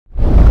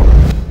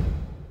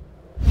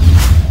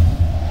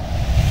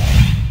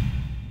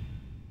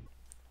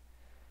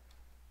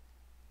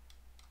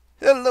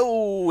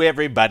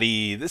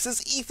everybody, this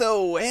is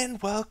Etho, and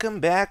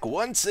welcome back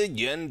once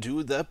again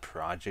to the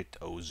Project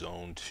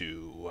Ozone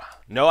 2.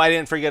 No, I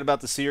didn't forget about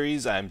the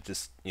series. I'm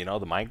just, the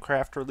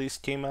Minecraft release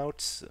came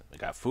out. I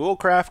got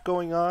Foolcraft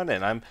going on,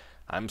 and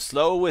I'm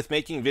slow with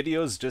making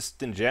videos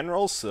just in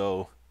general,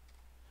 so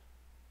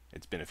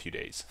it's been a few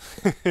days.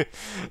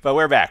 But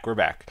we're back.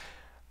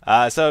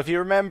 So if you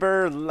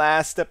remember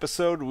last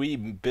episode, we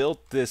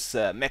built this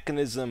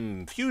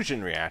mechanism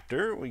fusion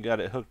reactor. We got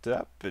it hooked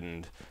up,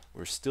 and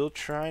we're still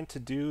trying to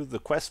do the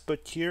quest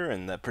book here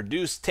and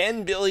produce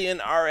 10 billion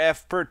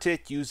RF per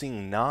tick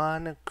using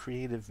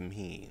non-creative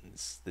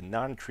means. The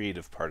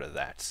non-creative part of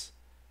that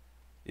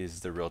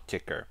is the real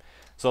kicker.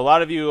 So a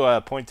lot of you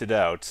pointed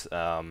out,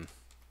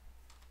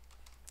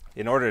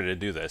 in order to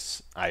do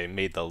this, I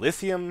made the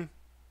lithium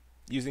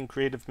using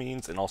creative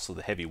means and also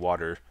the heavy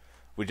water.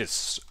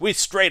 We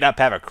straight up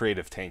have a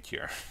creative tank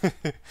here.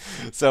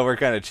 So we're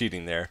kind of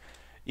cheating there.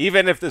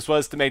 Even if this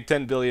was to make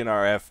 10 billion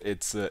RF,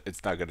 it's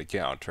not going to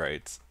count,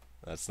 right?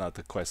 That's not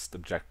the quest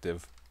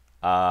objective.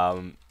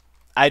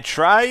 I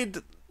tried,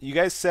 you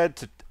guys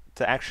said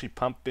to actually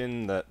pump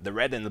in the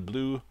red and the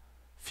blue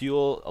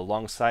fuel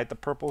alongside the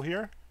purple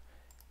here.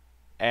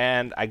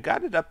 And I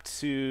got it up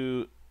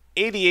to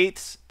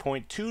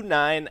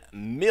 88.29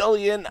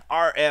 million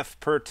RF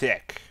per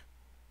tick.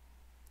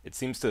 It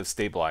seems to have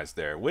stabilized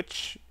there,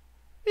 which,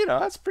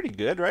 that's pretty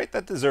good, right?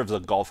 That deserves a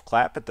golf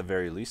clap at the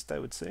very least, I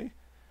would say.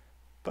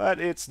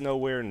 But it's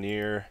nowhere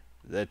near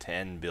the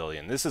 10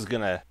 billion. This is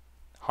going to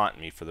haunt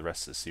me for the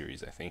rest of the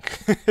series, I think.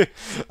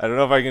 I don't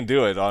know if I can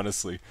do it,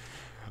 honestly.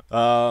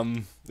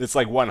 It's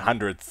like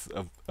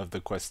 1/100th of the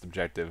quest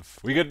objective.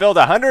 We could build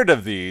 100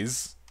 of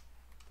these,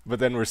 but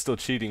then we're still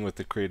cheating with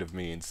the creative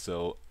means.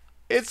 So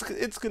it's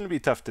going to be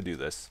tough to do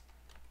this.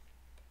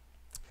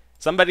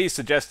 Somebody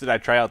suggested I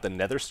try out the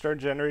nether star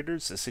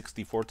generators, the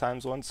 64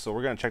 times ones, so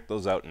we're going to check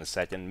those out in a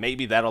second.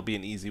 Maybe that'll be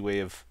an easy way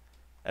of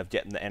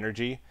getting the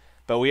energy.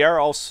 But we are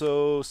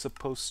also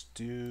supposed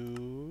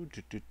to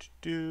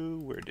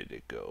where did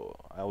it go?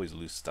 I always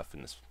lose stuff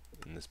in this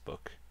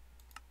book.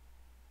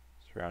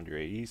 Surround your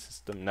AE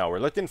system. No, we're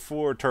looking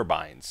for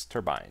turbines.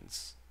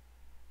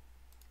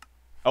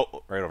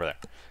 Oh, right over there.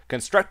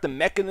 Construct the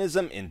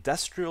mechanism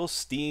industrial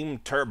steam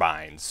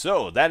turbines.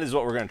 So that is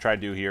what we're going to try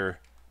to do here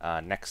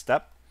next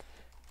up.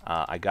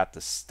 I got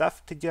the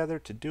stuff together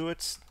to do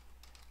it.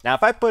 Now,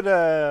 if I put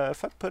a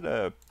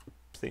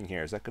thing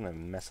here, is that going to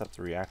mess up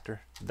the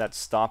reactor? Did that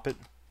stop it?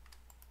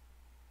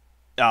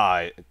 Ah,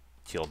 it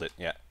killed it.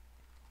 Yeah.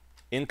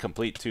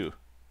 Incomplete too.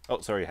 Oh,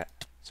 sorry,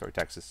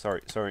 Texas.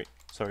 Sorry. There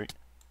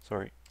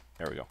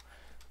we go.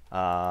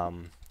 I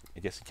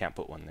guess you can't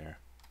put one there.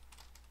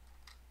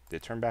 Did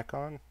it turn back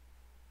on?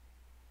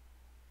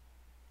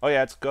 Oh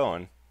yeah, it's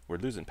going. We're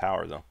losing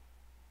power though.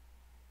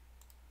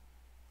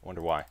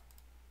 Wonder why.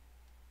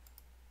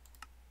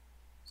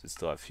 Does it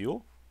still have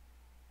fuel?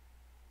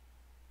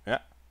 Yeah.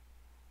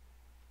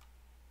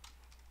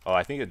 Oh,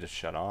 I think it just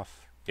shut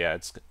off. Yeah,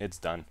 it's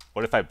done.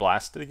 What if I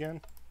blast it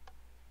again?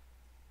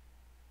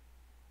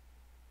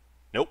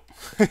 Nope.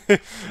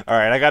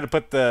 Alright, I gotta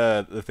put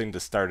the thing to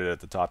start it at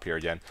the top here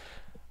again.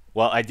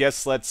 Well, I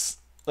guess let's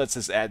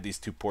just add these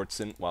two ports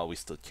in while we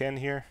still can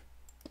here.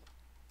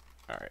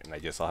 Alright, and I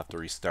guess I'll have to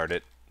restart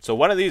it. So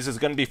one of these is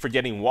going to be for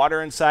getting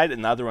water inside,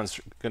 and the other one's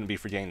going to be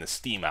for getting the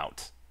steam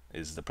out,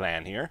 is the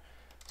plan here.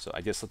 So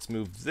I guess let's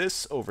move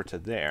this over to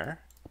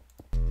there.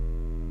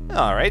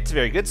 Alright,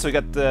 very good. So we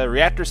got the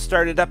reactor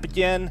started up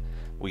again.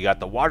 We got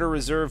the water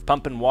reserve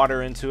pumping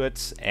water into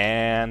it,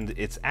 and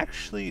it's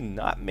actually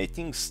not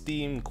making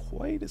steam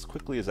quite as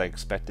quickly as I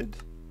expected.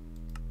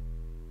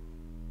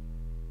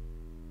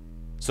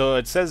 So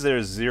it says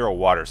there's 0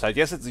 water, so I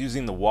guess it's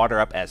using the water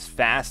up as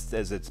fast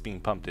as it's being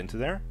pumped into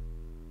there.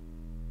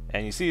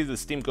 And you see the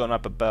steam going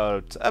up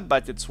about a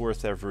bucket's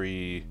worth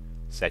every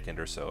second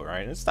or so,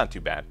 right? It's not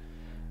too bad.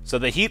 So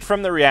the heat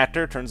from the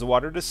reactor turns the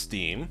water to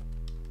steam,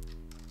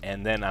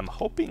 and then I'm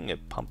hoping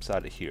it pumps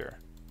out of here,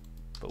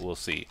 but we'll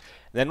see.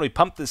 Then we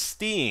pump the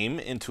steam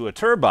into a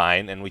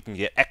turbine, and we can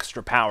get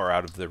extra power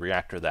out of the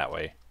reactor that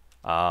way.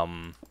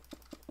 And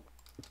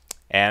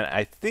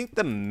I think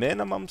the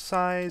minimum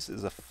size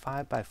is a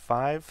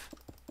 5x5,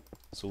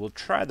 so we'll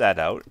try that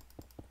out.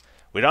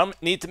 We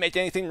don't need to make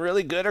anything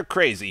really good or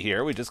crazy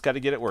here. We just got to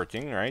get it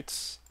working,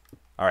 right?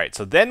 All right,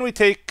 so then we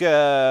take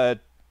turbine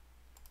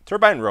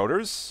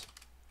rotors.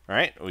 All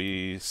right,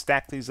 we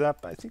stack these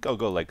up. I think I'll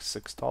go like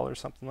 6 tall or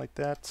something like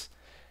that.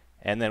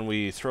 And then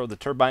we throw the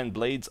turbine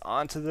blades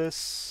onto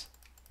this.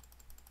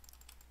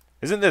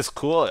 Isn't this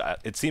cool?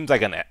 It seems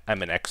like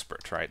I'm an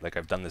expert, right? Like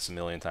I've done this a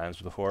million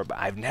times before, but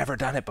I've never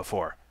done it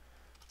before.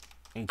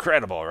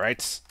 Incredible,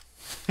 right?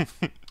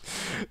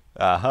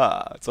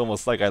 Aha. It's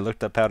almost like I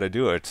looked up how to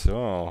do it.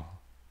 Oh.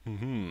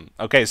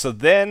 Okay, so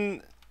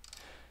then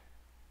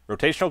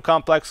rotational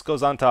complex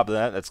goes on top of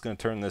that. That's going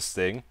to turn this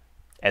thing.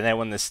 And then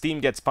when the steam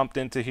gets pumped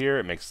into here,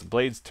 it makes the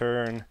blades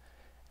turn.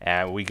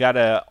 And we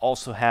gotta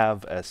also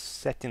have a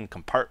second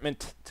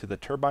compartment to the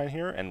turbine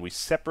here, and we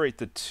separate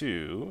the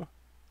two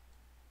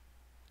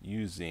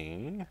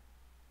using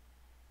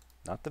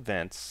not the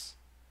vents,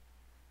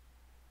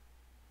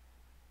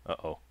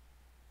 Uh-oh.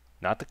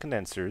 Not the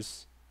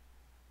condensers.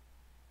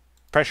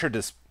 Pressure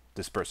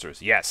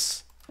dispersers.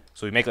 Yes.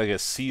 So we make like a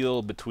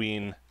seal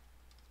between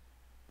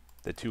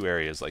the two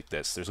areas like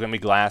this. There's going to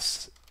be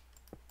glass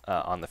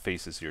on the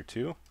faces here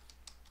too.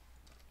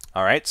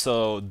 Alright,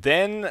 so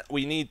then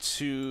we need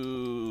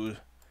to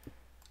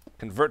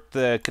convert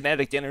the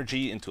kinetic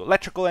energy into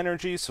electrical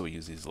energy. So we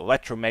use these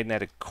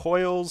electromagnetic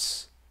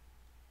coils.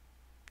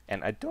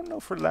 And I don't know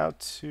if we're allowed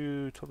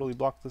to totally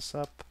block this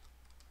up.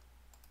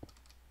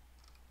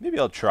 Maybe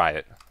I'll try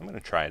it. I'm going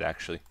to try it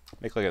actually.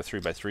 Make like a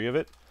 3x3 of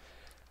it.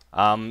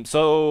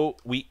 So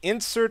we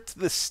insert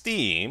the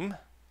steam.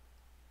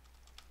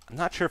 I'm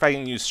not sure if I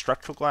can use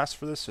structural glass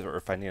for this or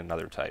if I need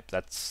another type.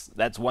 That's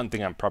one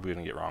thing I'm probably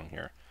going to get wrong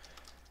here.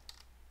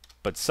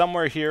 But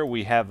somewhere here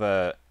we have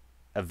a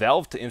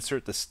valve to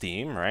insert the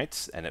steam,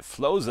 right? And it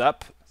flows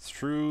up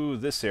through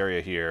this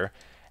area here.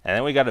 And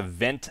then we got to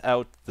vent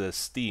out the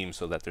steam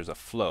so that there's a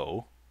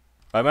flow.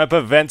 I'm going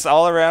to put vents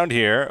all around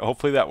here.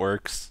 Hopefully that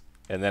works.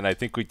 And then I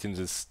think we can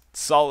just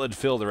solid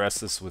fill the rest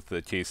of this with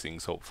the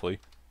casings, hopefully.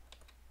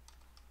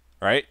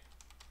 Right?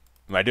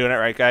 Am I doing it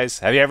right, guys?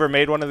 Have you ever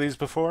made one of these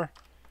before?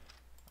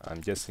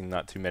 I'm guessing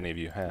not too many of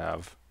you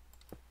have.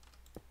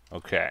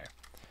 Okay.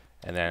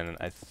 And then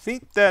I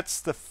think that's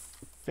the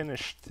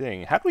finished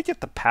thing. How do we get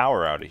the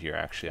power out of here,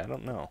 actually? I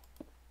don't know.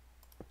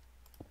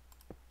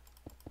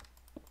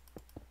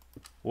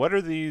 What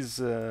are these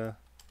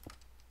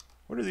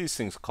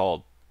things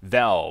called?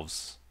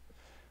 Valves.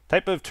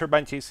 Type of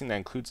turbine casing that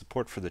includes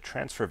support for the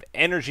transfer of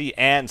energy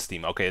and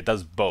steam. Okay, it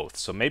does both.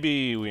 So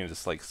maybe we can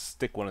just like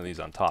stick one of these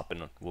on top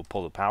and we'll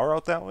pull the power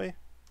out that way.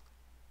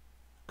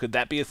 Could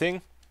that be a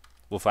thing?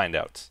 We'll find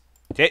out.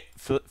 Okay,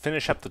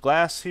 finish up the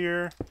glass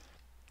here.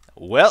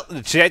 Well,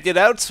 check it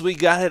out. So we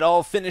got it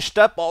all finished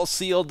up, all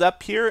sealed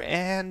up here,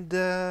 and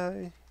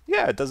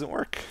yeah, it doesn't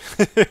work.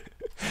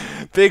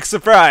 Big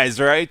surprise,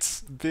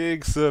 right?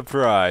 Big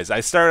surprise. I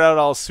started out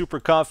all super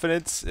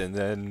confident, and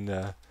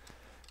then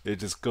it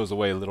just goes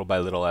away little by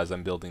little as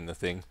I'm building the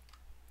thing.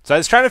 So I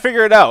was trying to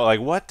figure it out, like,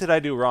 what did I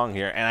do wrong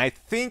here? And I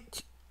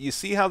think, you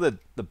see how the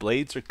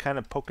blades are kind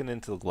of poking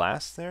into the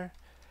glass there?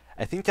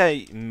 I think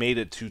I made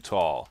it too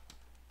tall.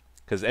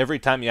 Because every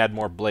time you add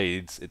more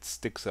blades, it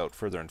sticks out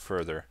further and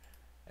further.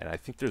 And I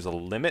think there's a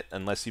limit,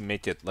 unless you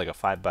make it like a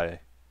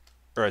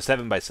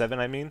 7x7,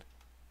 I mean.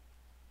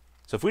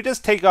 So if we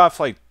just take off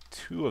like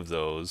 2 of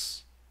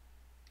those,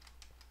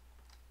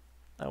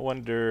 I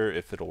wonder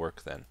if it'll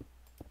work then.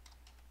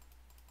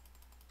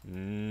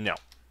 No.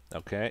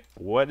 Okay.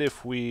 What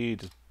if we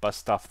just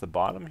bust off the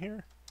bottom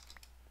here?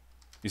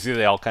 You see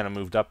they all kind of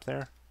moved up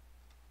there?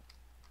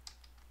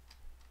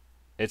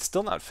 It's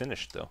still not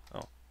finished though.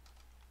 Oh.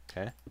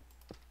 Okay.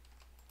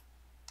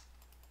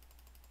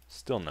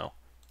 Still no.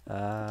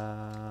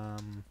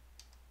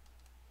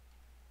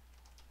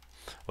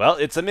 Well,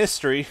 it's a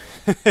mystery.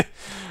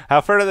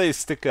 How far do they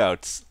stick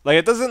out? Like,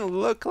 it doesn't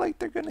look like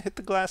they're going to hit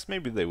the glass.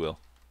 Maybe they will.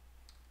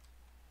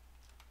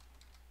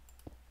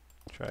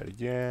 Try it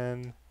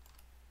again.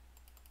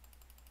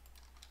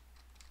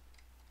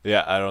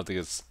 Yeah, I don't think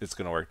it's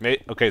going to work.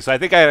 Okay, so I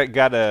think I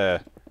got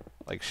to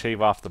like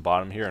shave off the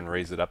bottom here and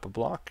raise it up a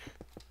block.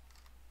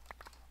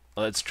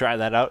 Let's try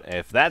that out.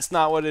 If that's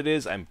not what it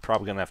is, I'm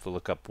probably going to have to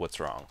look up what's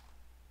wrong.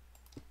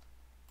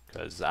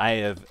 Because I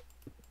have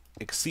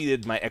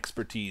exceeded my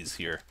expertise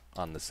here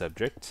on the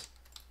subject.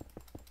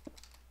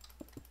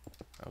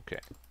 Okay.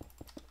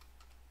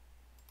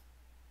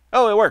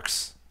 Oh, it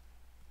works.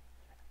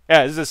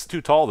 Yeah, is this too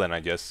tall then,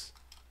 I guess?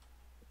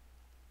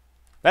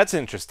 That's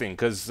interesting,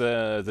 because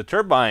the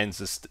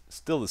turbines is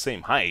still the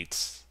same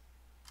height.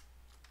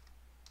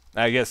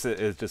 I guess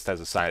it just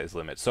has a size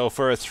limit. So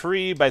for a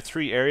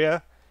 3x3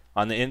 area,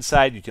 on the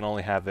inside, you can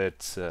only have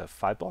it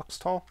 5 blocks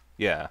tall?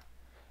 Yeah.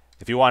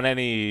 If you want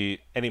any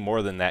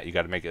more than that, you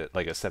got to make it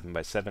like a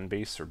 7x7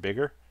 base or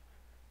bigger.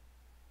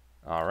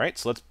 All right,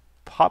 so let's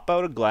pop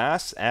out a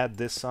glass, add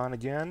this on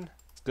again.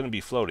 It's going to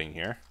be floating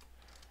here.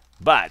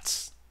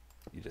 But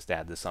you just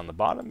add this on the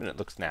bottom and it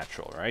looks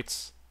natural,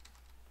 right?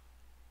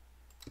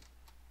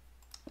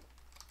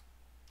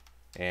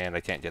 And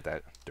I can't get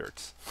that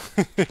dirt.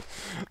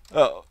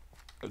 Oh,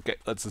 okay,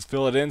 let's just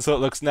fill it in so it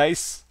looks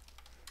nice.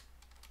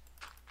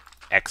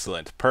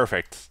 Excellent,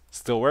 perfect.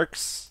 Still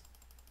works.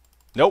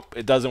 Nope,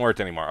 it doesn't work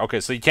anymore. Okay,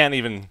 so you can't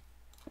even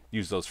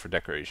use those for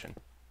decoration.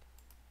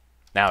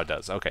 Now it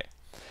does. Okay.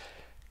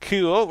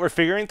 Cool, we're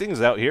figuring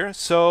things out here.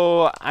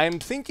 So I'm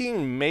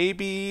thinking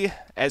maybe,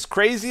 as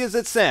crazy as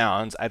it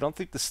sounds, I don't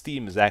think the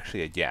steam is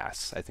actually a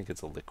gas. I think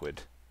it's a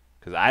liquid.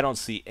 Because I don't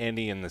see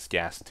any in this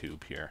gas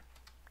tube here.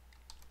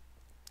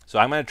 So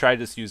I'm going to try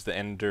to just use the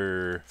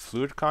ender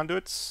fluid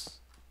conduits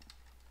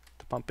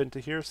to pump into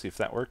here, see if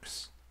that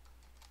works.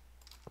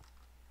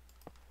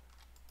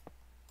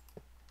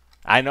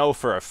 I know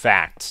for a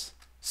fact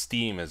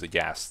steam is a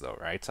gas though,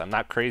 right? So I'm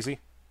not crazy.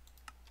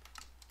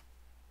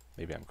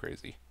 Maybe I'm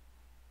crazy.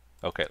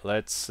 Okay,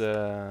 let's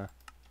do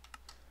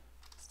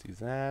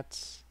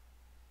that.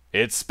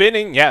 It's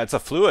spinning. Yeah, it's a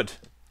fluid.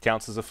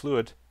 Counts as a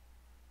fluid.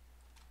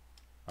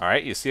 All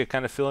right, you see it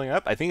kind of filling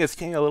up. I think it's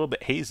getting a little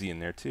bit hazy in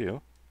there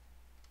too.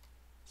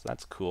 So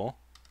that's cool.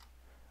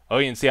 Oh,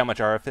 you can see how much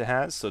RF it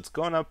has. So it's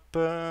going up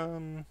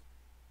at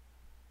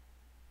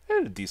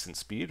a decent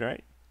speed,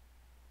 right?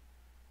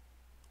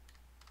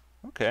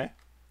 Okay.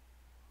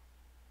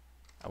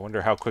 I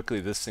wonder how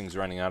quickly this thing's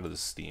running out of the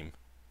steam.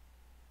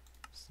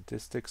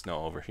 Statistics,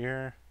 no, over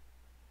here.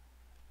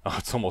 Oh,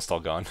 it's almost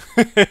all gone.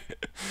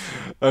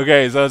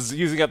 Okay, so it's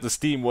using up the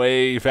steam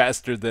way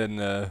faster than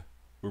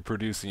we're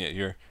producing it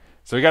here.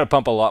 So we got to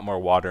pump a lot more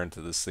water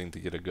into this thing to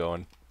get it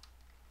going.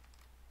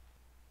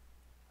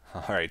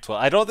 Alright, well,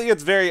 I don't think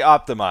it's very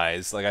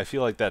optimized. Like, I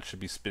feel like that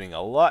should be spinning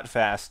a lot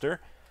faster.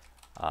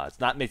 It's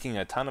not making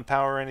a ton of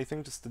power or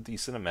anything, just a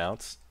decent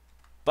amount.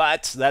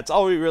 But that's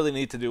all we really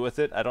need to do with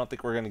it. I don't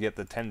think we're going to get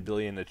the 10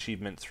 billion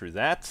achievement through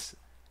that.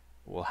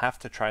 We'll have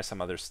to try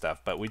some other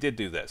stuff, but we did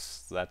do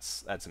this. So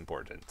that's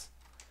important.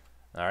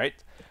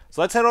 Alright,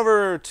 so let's head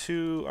over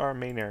to our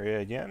main area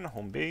again,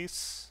 home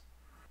base.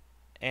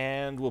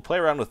 And we'll play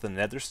around with the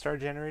nether star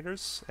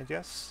generators, I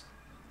guess.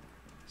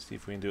 See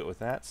if we can do it with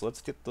that. So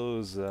let's get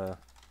those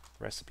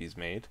recipes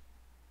made.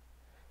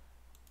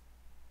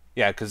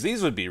 Yeah, because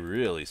these would be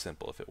really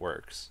simple if it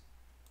works.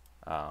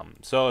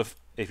 So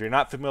if you're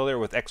not familiar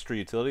with extra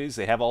utilities,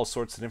 they have all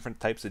sorts of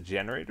different types of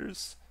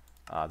generators.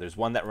 There's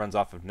one that runs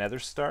off of nether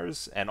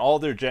stars, and all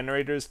their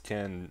generators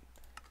you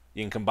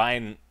can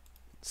combine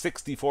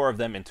 64 of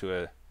them into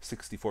a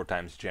 64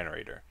 times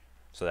generator.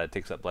 So that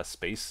takes up less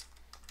space.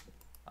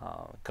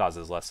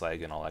 Causes less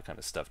lag and all that kind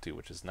of stuff too,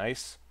 which is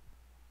nice.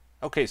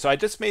 Okay, so I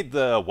just made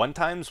the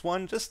 1x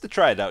one just to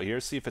try it out here,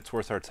 see if it's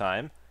worth our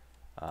time.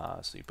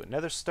 So you put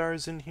nether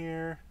stars in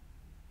here.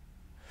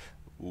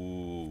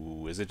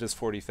 Ooh, is it just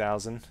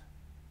 40,000?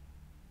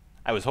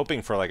 I was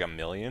hoping for like 1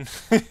 million.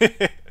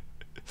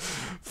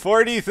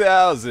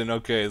 40,000.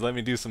 Okay, let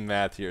me do some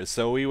math here.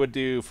 So we would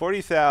do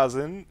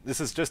 40,000.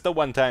 This is just a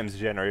 1x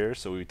generator,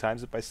 so we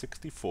times it by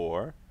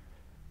 64.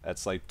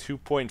 That's like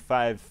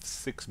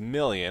 2.56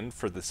 million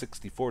for the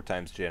 64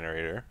 times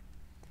generator.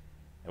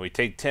 And we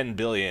take 10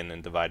 billion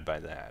and divide by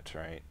that,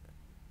 right?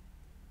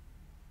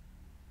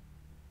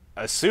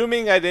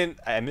 Assuming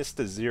I missed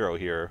a zero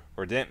here,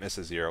 or didn't miss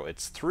a zero,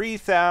 it's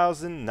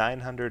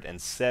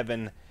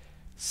 3,907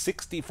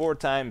 64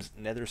 times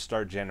nether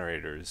star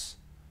generators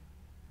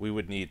we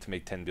would need to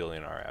make 10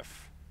 billion RF.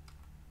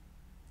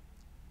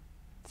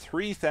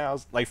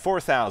 3,000, like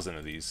 4,000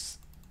 of these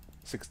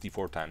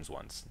 64 times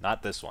ones.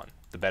 Not this one,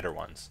 the better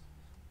ones.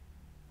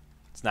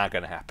 It's not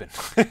going to happen.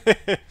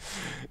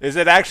 Is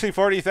it actually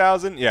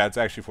 40,000? Yeah, it's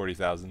actually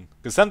 40,000.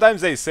 Because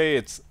sometimes they say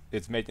it's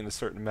making a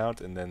certain amount,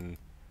 and then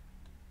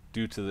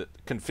due to the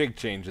config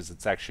changes,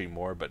 it's actually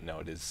more. But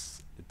no,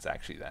 it's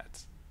actually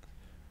that.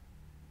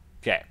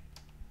 Okay,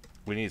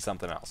 we need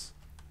something else.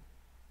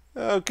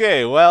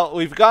 Okay, well,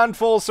 we've gone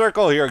full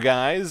circle here,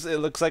 guys. It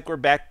looks like we're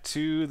back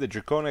to the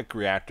draconic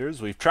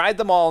reactors. We've tried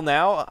them all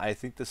now. I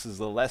think this is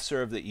the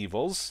lesser of the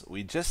evils.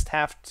 We just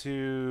have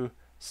to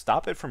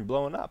stop it from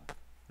blowing up.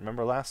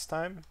 Remember last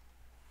time?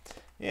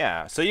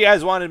 Yeah, so you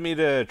guys wanted me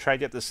to try to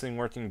get this thing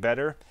working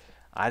better.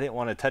 I didn't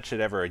want to touch it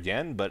ever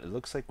again, but it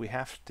looks like we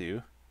have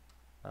to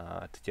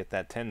get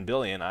that 10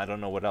 billion. I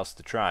don't know what else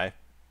to try.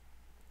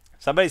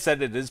 Somebody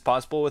said it is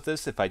possible with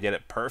this if I get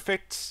it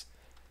perfect.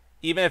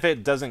 Even if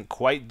it doesn't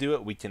quite do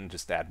it, we can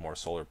just add more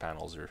solar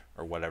panels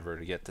or whatever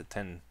to get to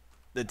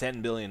the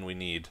 10 billion we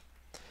need.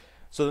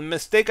 So the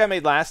mistake I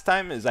made last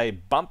time is I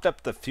bumped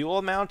up the fuel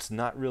amount,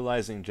 not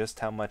realizing just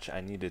how much I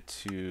needed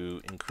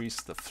to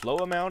increase the flow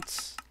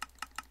amounts.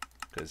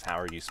 Because how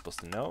are you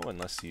supposed to know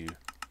unless you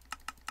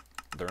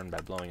learn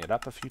by blowing it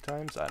up a few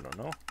times? I don't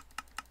know.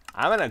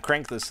 I'm going to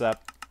crank this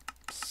up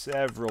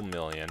several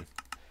million.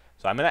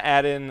 So I'm going to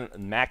add in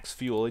max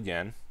fuel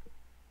again.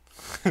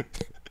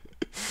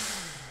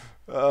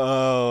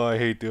 Oh, I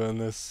hate doing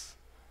this.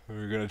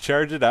 We're going to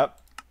charge it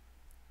up.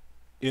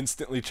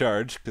 Instantly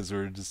charge, because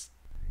we're just...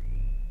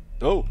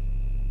 Oh.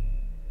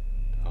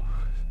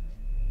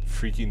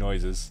 Freaky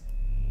noises.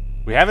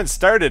 We haven't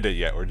started it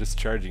yet. We're just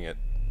charging it.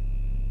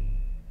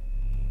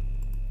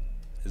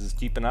 Is this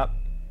keeping up?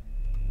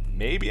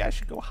 Maybe I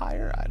should go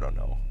higher? I don't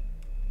know.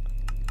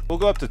 We'll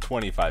go up to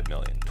 25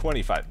 million.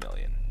 25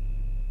 million.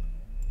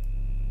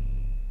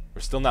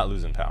 We're still not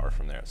losing power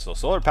from there. So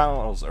solar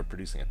panels are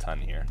producing a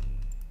ton here,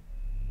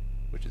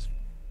 which is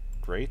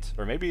great.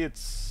 Or maybe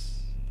it's...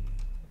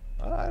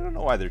 I don't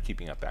know why they're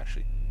keeping up,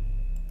 actually.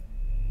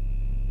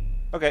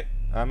 Okay,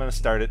 I'm going to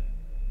start it.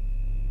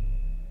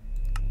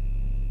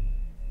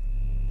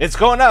 It's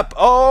going up!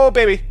 Oh,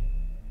 baby!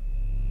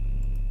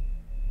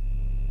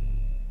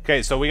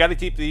 Okay, so we got to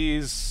keep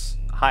these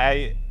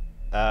high.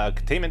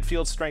 Containment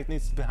field strength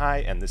needs to be high,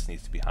 and this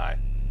needs to be high.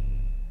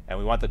 And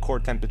we want the core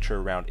temperature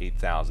around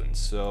 8,000.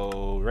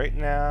 So right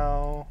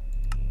now,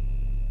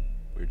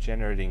 we're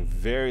generating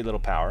very little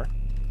power,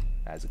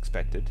 as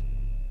expected.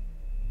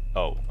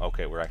 Oh,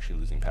 okay, we're actually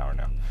losing power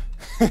now.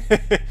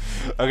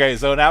 Okay,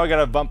 so now we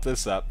gotta bump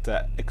this up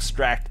to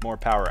extract more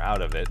power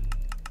out of it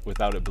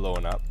without it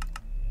blowing up.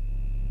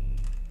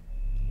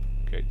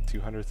 Okay,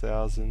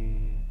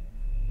 200,000.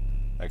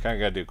 I kinda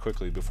gotta do it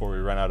quickly before we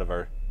run out of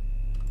our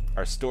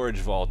storage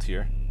vault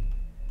here.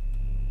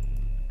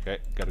 Okay,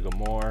 gotta go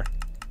more.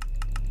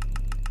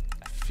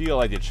 I feel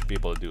like it should be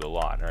able to do a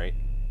lot, right?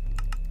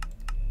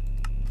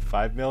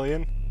 5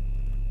 million?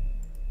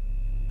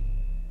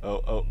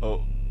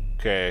 Oh.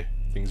 Okay,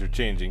 things are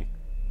changing.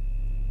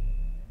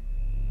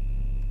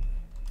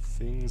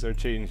 Things are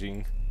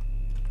changing.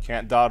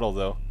 Can't dawdle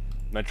though.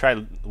 I'm gonna try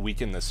to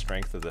weaken the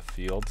strength of the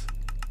field,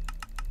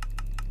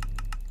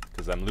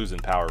 because I'm losing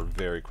power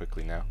very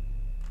quickly now.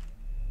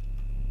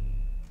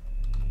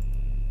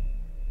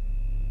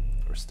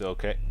 We're still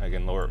okay. I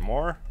can lower it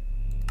more.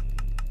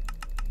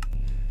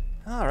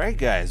 Alright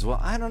guys, well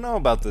I don't know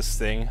about this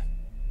thing.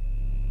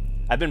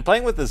 I've been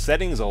playing with the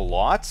settings a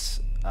lot.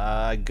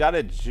 I got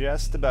it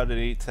just about at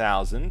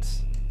 8,000.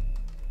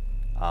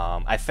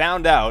 I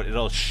found out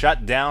it'll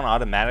shut down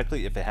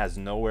automatically if it has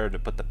nowhere to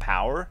put the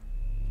power.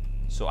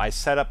 So I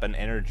set up an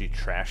energy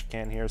trash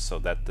can here so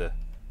that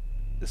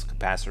this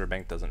capacitor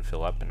bank doesn't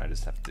fill up, and I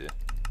just have to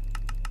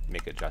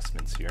make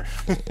adjustments here.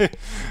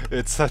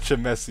 It's such a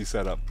messy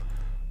setup.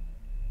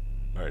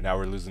 Alright, now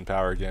we're losing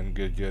power again.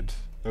 Good.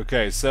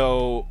 Okay,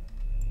 so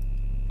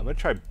I'm gonna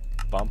try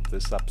bump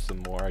this up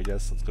some more, I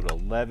guess. Let's go to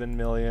 11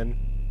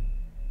 million.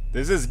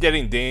 This is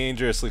getting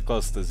dangerously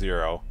close to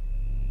 0.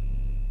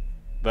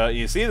 But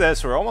you see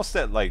this, we're almost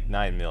at like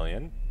 9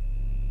 million.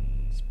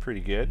 It's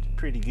pretty good.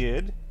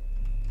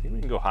 I think we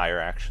can go higher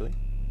actually.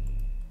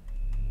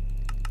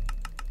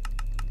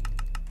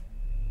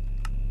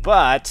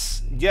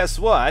 But guess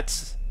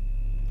what?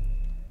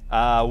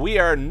 We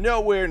are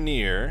nowhere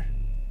near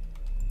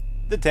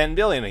the 10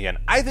 billion again.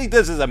 I think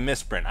this is a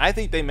misprint. I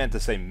think they meant to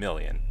say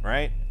million,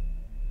 right?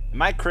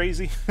 Am I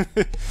crazy?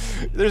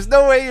 There's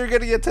no way you're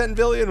gonna get 10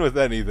 billion with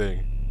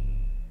anything.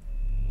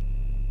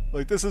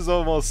 Like, this is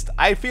almost...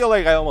 I feel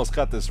like I almost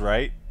got this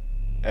right.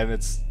 And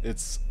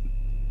it's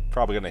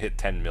probably gonna hit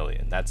 10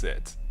 million. That's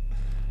it.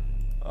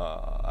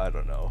 I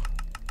don't know.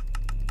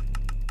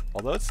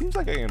 Although it seems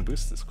like I can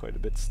boost this quite a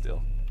bit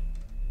still,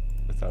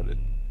 without it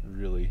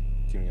really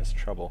giving us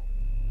trouble.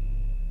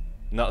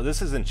 No,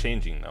 this isn't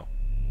changing though.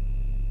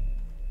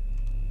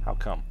 How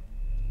come?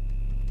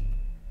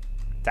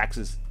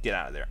 Taxes, get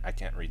out of there. I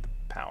can't read the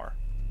power.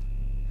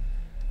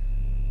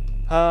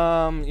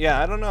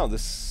 Yeah, I don't know.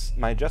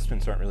 My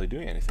adjustments aren't really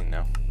doing anything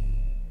now.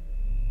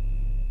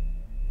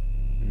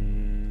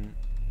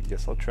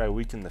 Guess I'll try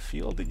weaken the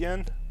field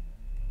again.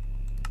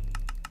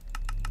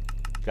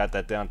 Got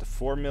that down to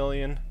 4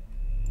 million.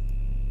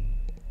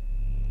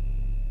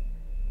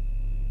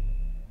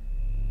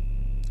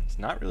 It's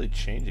not really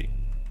changing.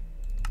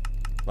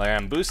 Like,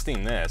 I'm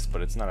boosting this,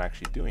 but it's not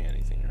actually doing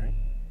anything, right?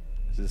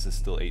 This is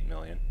still 8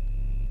 million.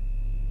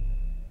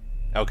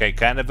 Okay,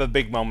 kind of a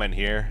big moment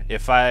here.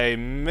 If I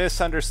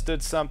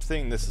misunderstood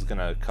something, this is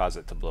gonna cause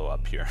it to blow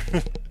up here.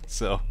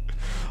 So,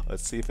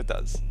 let's see if it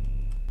does.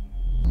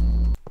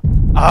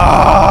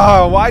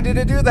 Ah! Why did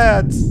it do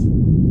that?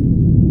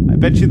 I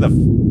bet you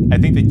I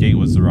think the gate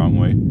was the wrong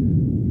way.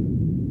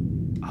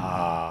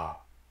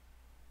 Ah.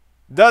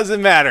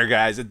 Doesn't matter,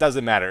 guys. It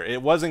doesn't matter.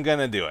 It wasn't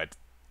gonna do it.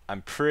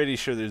 I'm pretty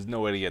sure there's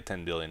no way to get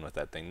 10 billion with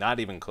that thing. Not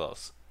even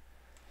close.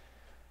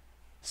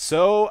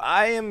 So,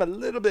 I am a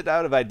little bit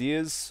out of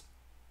ideas.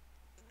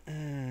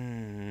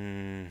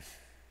 I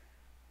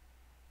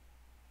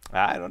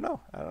don't know.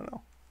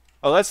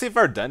 Oh, let's see if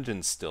our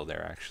dungeon's still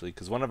there, actually,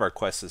 because one of our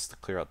quests is to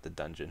clear out the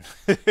dungeon.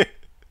 I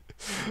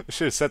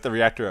should have set the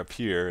reactor up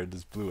here and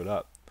just blew it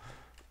up.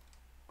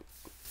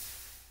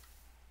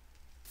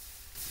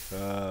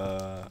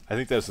 I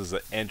think this is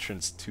the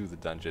entrance to the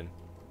dungeon.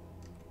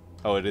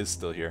 Oh, it is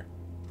still here.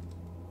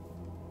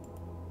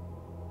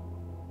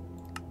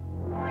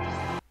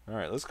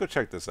 Alright, let's go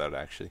check this out,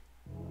 actually.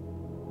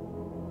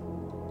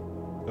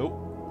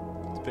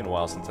 Oh, it's been a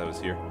while since I was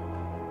here.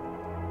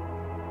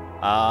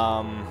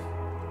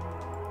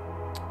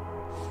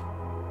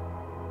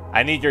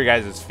 I need your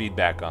guys'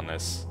 feedback on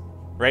this.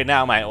 Right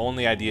now, my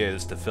only idea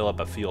is to fill up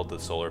a field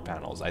with solar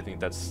panels. I think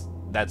that's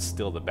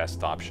still the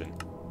best option.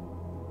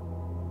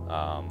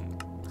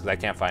 Because I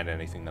can't find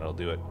anything that'll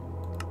do it.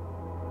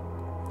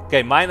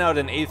 Okay, mine out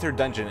an Aether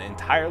dungeon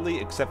entirely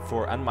except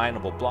for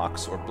unmineable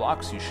blocks or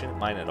blocks you shouldn't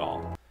mine at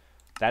all.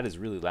 That is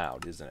really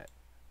loud, isn't it?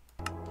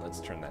 Let's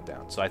turn that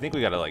down. So I think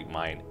we gotta, like,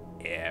 mine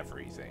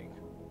everything.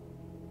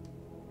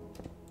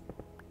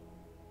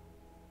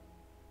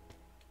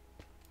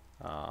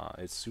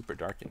 It's super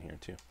dark in here,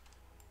 too.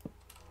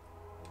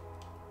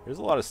 There's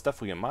a lot of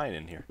stuff we can mine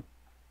in here.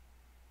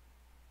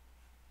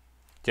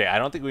 Okay, I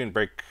don't think we can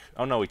break...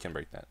 Oh, no, we can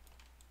break that.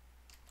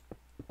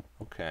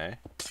 Okay.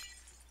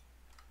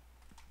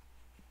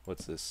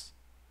 What's this?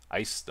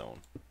 Ice stone.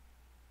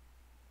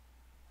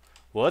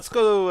 Well, let's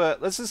go...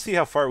 let's just see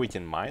how far we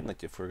can mine.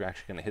 Like, if we're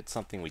actually going to hit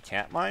something we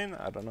can't mine.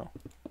 I don't know.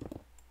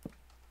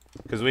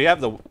 Because we have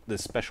the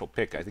special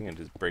pick. I think it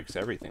just breaks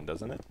everything,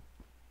 doesn't it?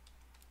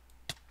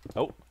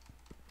 Oh.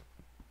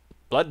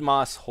 Blood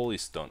moss, holy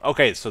stone.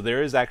 Okay, so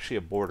there is actually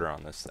a border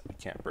on this that we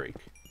can't break.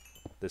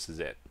 This is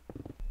it.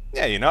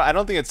 Yeah, you know, I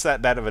don't think it's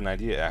that bad of an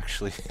idea,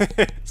 actually.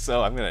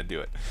 So I'm going to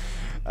do it.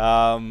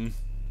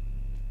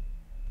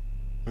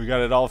 We got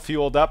it all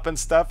fueled up and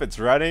stuff. It's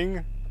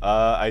running.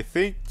 I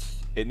think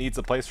it needs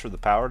a place for the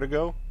power to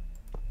go.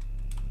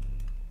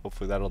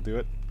 Hopefully that'll do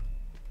it.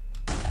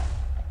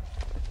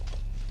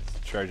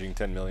 Charging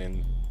 10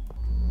 million.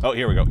 Oh,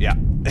 here we go. Yeah.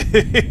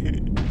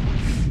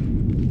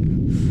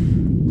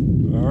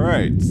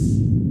 Alright.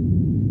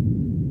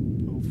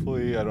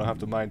 Hopefully I don't have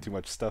to mine too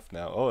much stuff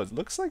now. Oh, it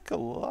looks like a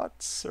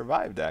lot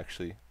survived,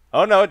 actually.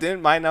 Oh, no, it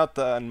didn't mine out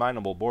the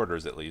unmineable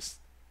borders, at least.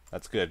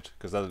 That's good,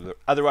 because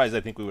otherwise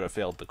I think we would have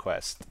failed the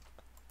quest.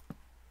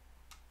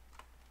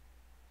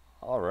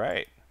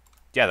 Alright.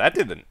 Yeah, that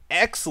did an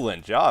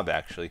excellent job,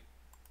 actually.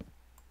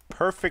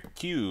 Perfect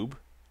cube.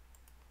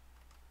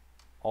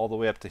 All the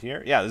way up to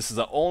here. Yeah, this is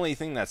the only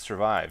thing that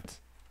survived.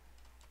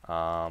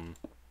 I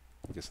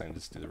guess I can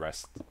just do the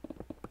rest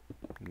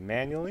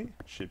manually.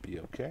 Should be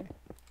okay.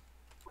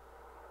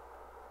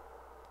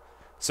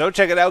 So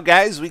check it out,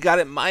 guys. We got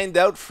it mined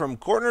out from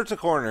corner to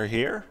corner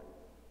here.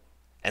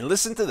 And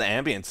listen to the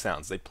ambient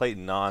sounds. They play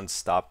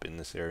non-stop in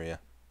this area.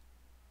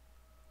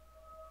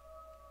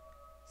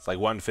 It's like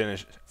one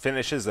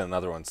finishes and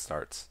another one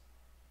starts.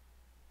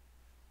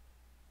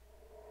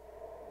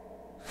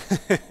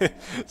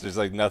 There's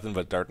like nothing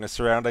but darkness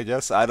around, I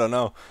guess. I don't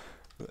know.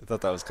 I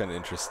thought that was kind of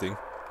interesting.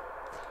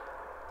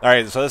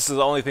 Alright, so this is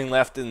the only thing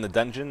left in the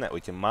dungeon that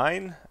we can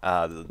mine.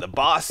 The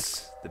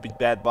boss, the big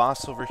bad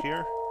boss over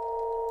here.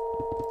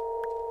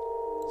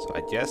 So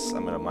I guess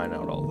I'm going to mine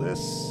out all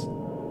this.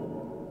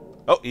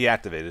 Oh, he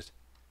activated.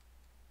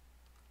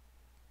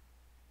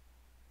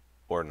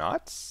 Or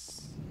not?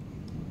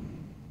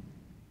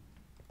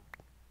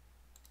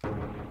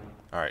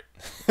 Alright.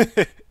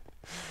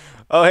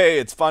 Oh, hey,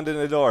 it spawned in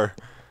the door.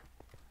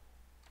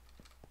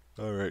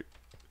 Alright.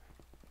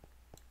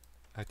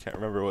 I can't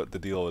remember what the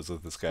deal was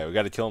with this guy. We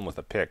gotta kill him with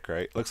a pick,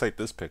 right? Looks like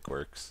this pick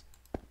works.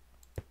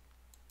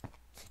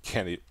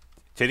 Can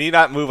he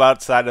not move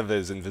outside of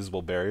his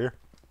invisible barrier?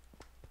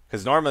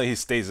 Because normally he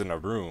stays in a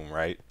room,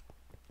 right?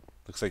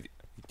 Looks like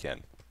he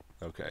can.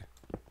 Okay.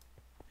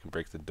 Can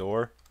break the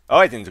door. Oh,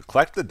 I can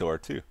collect the door,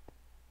 too.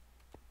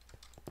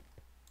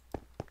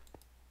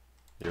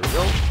 Here we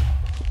go.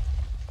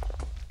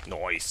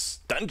 Nice.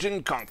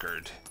 Dungeon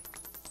conquered.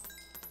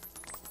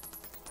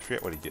 I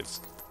forget what he gives.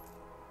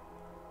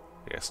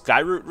 Yeah,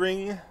 Skyroot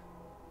ring.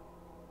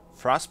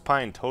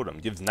 Frostpine totem.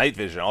 Gives night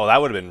vision. Oh,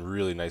 that would have been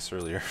really nice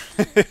earlier.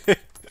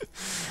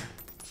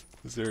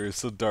 This area is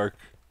so dark.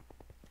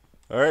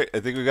 Alright, I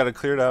think we got to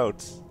clear it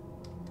out.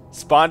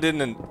 Spawned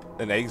in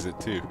an exit,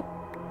 too.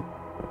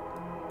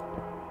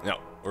 No,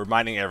 we're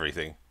mining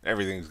everything.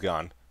 Everything's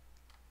gone.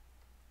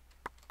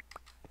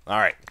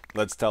 Alright,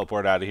 let's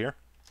teleport out of here.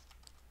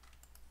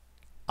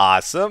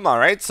 Awesome.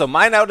 Alright, so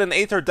mine out an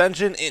Aether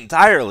dungeon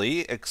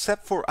entirely,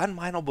 except for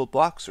unmineable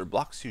blocks or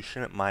blocks you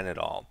shouldn't mine at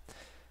all.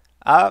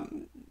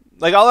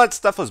 Like all that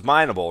stuff was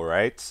mineable,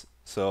 right?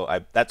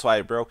 So that's why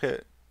I broke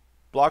it.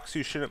 Blocks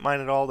you shouldn't mine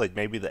at all, like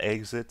maybe the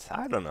exit.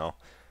 I don't know.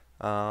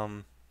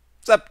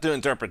 It's up to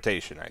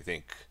interpretation, I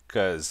think,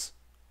 because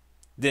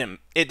it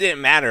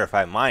didn't matter if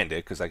I mined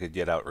it, because I could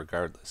get out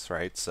regardless,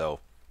 right? So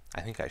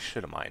I think I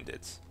should have mined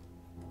it.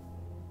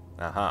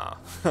 I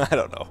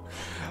don't know.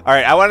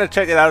 Alright, I want to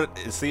check it out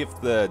and see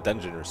if the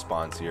dungeon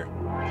responds here.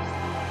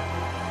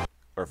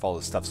 Or if all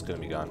the stuff's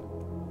going to be gone.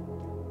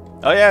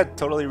 Oh yeah, it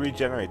totally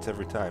regenerates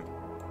every time.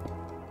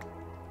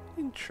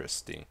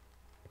 Interesting.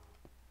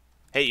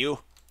 Hey you!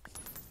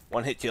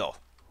 One hit kill.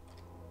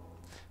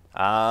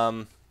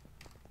 Oh,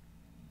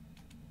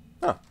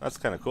 that's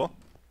kind of cool.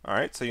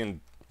 Alright, so you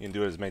can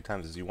do it as many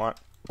times as you want.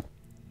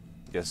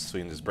 Guess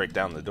we can just break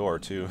down the door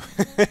too.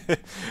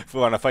 If we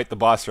want to fight the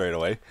boss right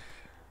away.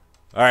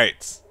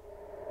 Alright.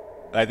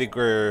 I think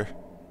we're...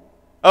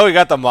 Oh, we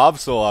got the mob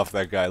soul off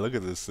that guy. Look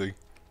at this thing.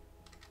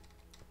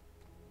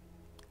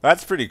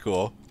 That's pretty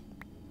cool.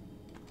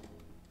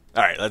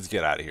 Alright, let's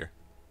get out of here.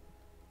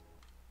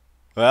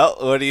 Well,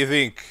 what do you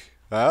think?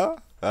 Huh?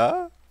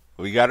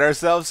 We got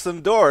ourselves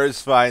some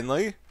doors,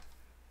 finally.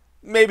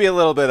 Maybe a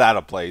little bit out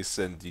of place,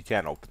 and you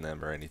can't open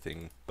them or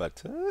anything, but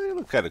they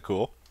look kind of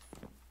cool.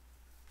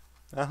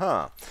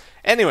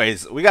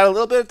 Anyways, we got a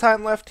little bit of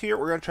time left here.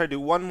 We're going to try to do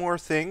one more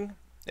thing.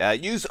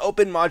 Use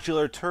open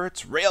modular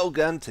turrets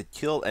railgun to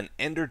kill an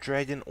ender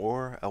dragon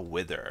or a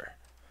wither.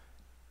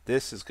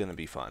 This is going to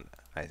be fun,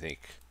 I think.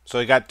 So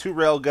I got 2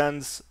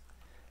 railguns.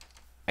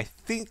 I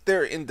think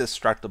they're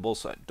indestructible,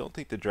 so I don't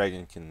think the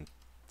dragon can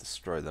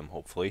destroy them,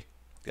 hopefully.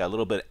 Got a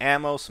little bit of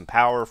ammo, some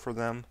power for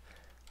them.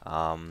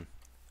 I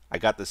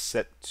got this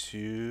set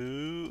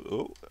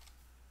to...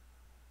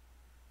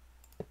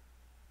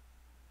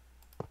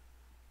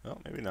 Oh,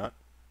 maybe not.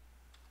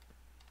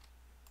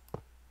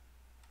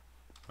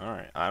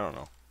 Alright, I don't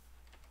know.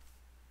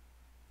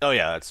 Oh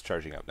yeah, that's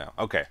charging up now.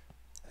 Okay.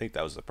 I think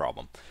that was the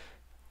problem.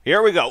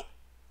 Here we go.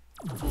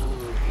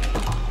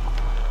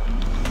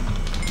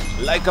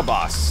 Like a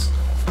boss.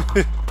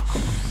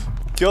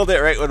 Killed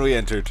it right when we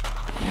entered.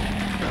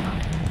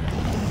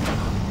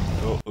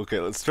 Oh, okay,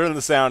 let's turn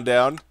the sound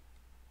down.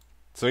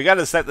 So we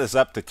gotta set this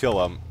up to kill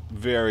them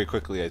very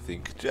quickly, I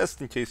think.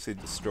 Just in case they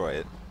destroy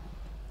it.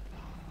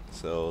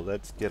 So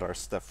let's get our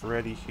stuff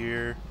ready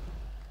here.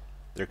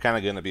 They're kind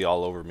of going to be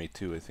all over me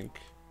too, I think.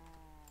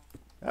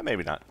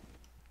 Maybe not.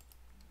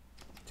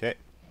 Okay.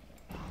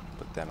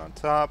 Put that on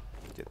top.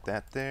 Get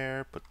that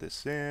there. Put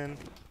this in.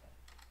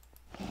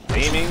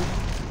 Aiming.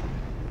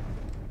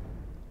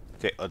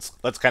 Okay,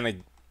 let's kind of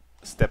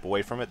step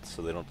away from it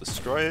so they don't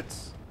destroy it.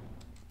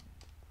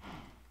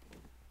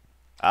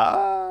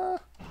 I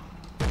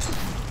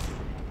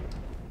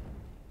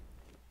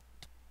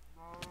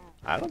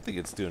don't think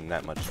it's doing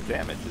that much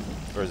damage.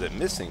 Or is it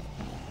missing?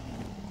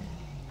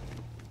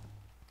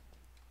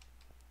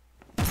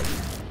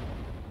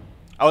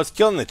 Oh, it's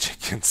killing the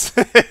chickens.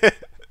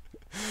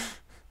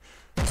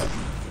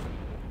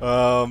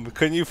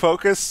 Can you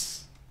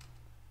focus?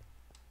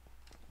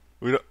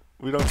 We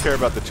don't care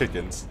about the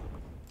chickens.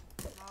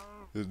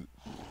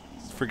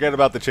 Forget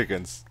about the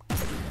chickens.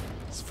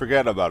 Just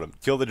forget about them.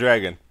 Kill the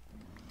dragon.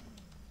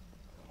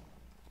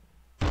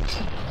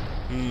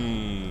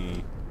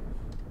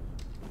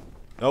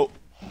 Nope.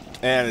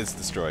 And it's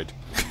destroyed.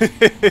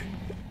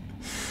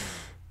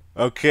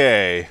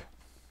 Okay.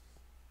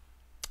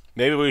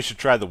 Maybe we should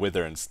try the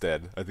wither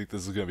instead. I think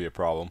this is going to be a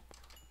problem.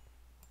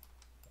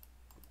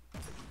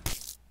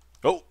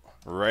 Oh,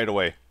 right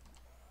away.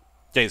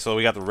 Okay, so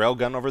we got the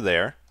railgun over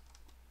there.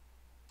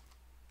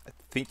 I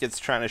think it's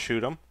trying to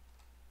shoot him.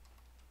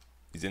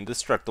 He's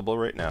indestructible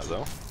right now,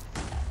 though.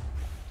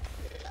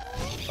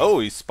 Oh,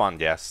 he spawned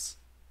gas.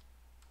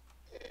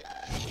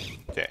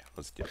 Okay,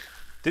 let's get him.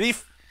 Did he...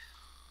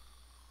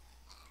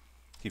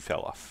 He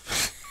fell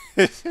off.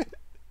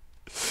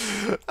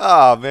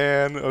 Ah,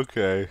 man.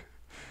 Okay.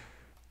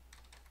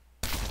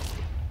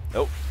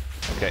 Oh.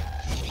 Okay.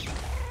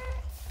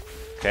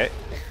 Okay.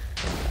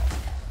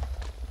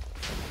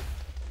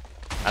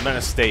 I'm gonna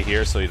stay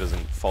here so he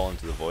doesn't fall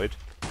into the void.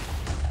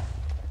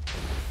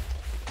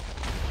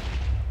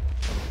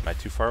 Am I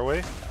too far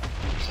away?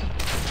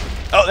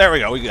 Oh, there we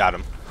go. We got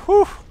him.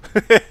 Whew.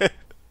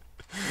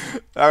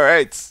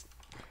 Alright.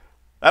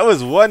 That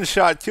was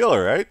one-shot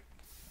killer, right?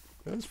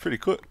 That was pretty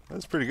cool. That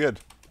was pretty good.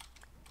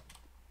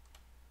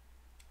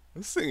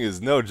 This thing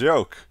is no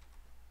joke.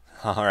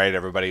 Alright,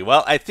 everybody.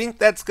 Well, I think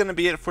that's going to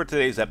be it for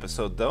today's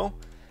episode, though.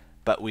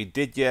 But we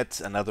did get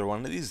another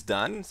one of these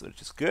done,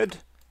 which is good.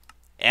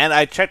 And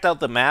I checked out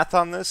the math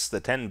on this,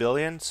 the 10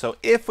 billion. So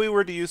if we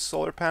were to use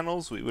solar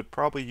panels, we would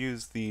probably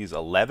use these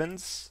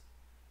 11s.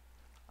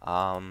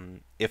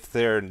 If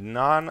they're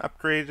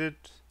non-upgraded...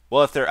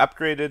 Well, if they're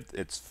upgraded,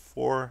 it's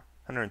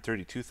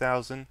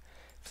 432,000.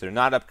 If they're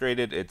not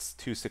upgraded, it's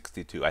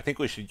 262. I think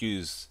we should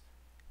use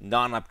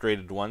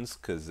non-upgraded ones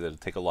because it'll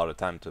take a lot of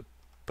time to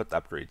put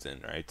the upgrades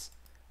in, right?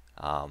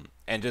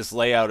 And just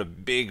lay out a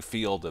big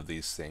field of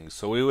these things.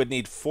 So we would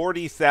need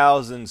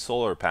 40,000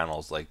 solar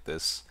panels like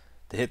this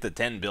to hit the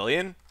 10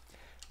 billion,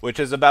 which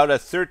is about a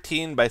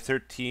 13 by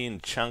 13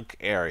 chunk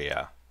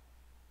area,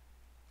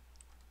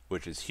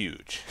 which is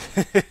huge.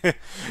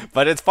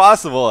 But it's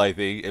possible, I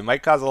think. It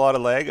might cause a lot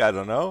of lag, I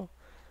don't know.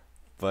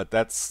 But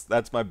that's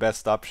my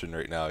best option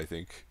right now, I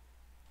think.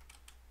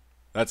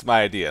 That's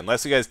my idea.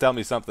 Unless you guys tell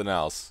me something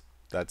else.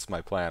 That's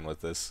my plan with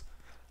this.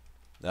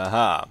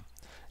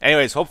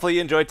 Anyways, hopefully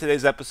you enjoyed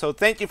today's episode.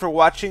 Thank you for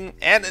watching,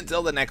 and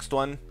until the next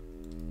one,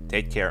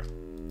 take care.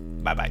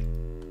 Bye-bye.